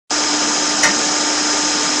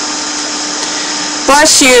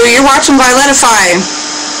Bless you. You're watching Viletteify.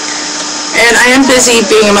 And I am busy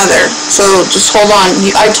being a mother, so just hold on.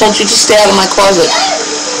 I told you to stay out of my closet.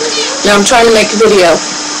 Now I'm trying to make a video.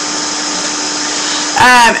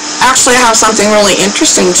 Actually, I have something really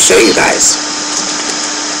interesting to show you guys.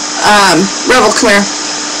 Rebel, come here.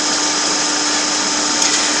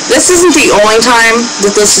 This isn't the only time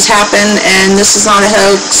that this has happened, and this is not a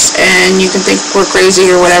hoax, and you can think we're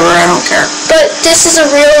crazy or whatever, I don't care. But this is a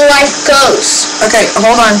real-life ghost. Okay,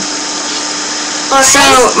 hold on. Alright. So,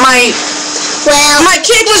 my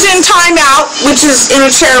kid was in timeout, which is in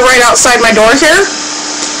a chair right outside my door here.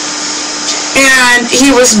 And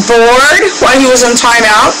he was bored while he was in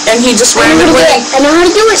timeout, and he just randomly... I know how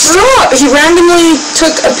to do it. Stop! He randomly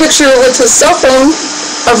took a picture with his cell phone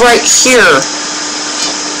of right here.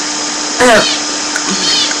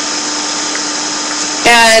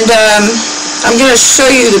 And I'm going to show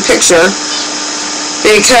you the picture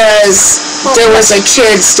because there was a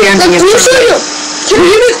kid standing in front of me. Can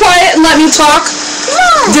you be quiet and let me talk?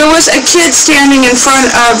 There was a kid standing in front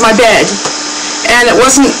of my bed, and it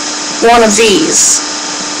wasn't one of these.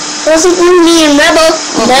 Wasn't me and Rebel?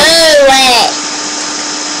 No way.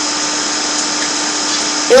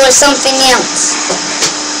 It was something else.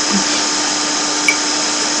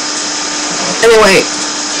 Anyway,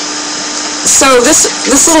 so this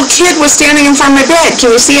little kid was standing in front of my bed.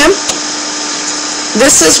 Can you see him?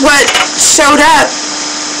 This is what showed up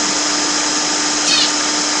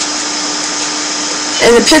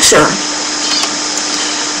in the picture.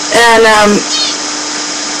 And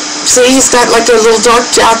see, he's got like a little dark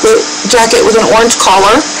jacket with an orange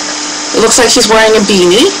collar. It looks like he's wearing a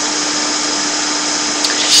beanie.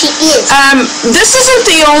 She is. This isn't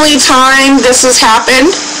the only time this has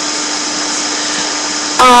happened.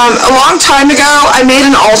 A long time ago, I made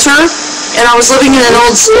an altar, and I was living in an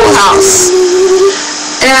old schoolhouse.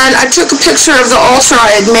 And I took a picture of the altar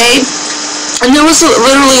I had made, and there was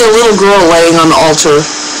literally a little girl laying on the altar.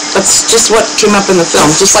 That's just what came up in the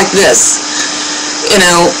film, just like this. You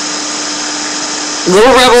know,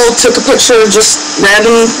 little Rebel took a picture, just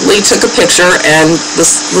randomly took a picture, and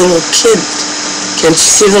this little kid, can't you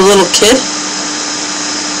see the little kid?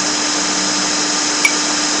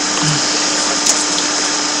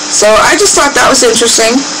 So I just thought that was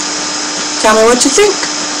interesting. Tell me what you think.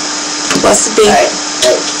 Blessed be.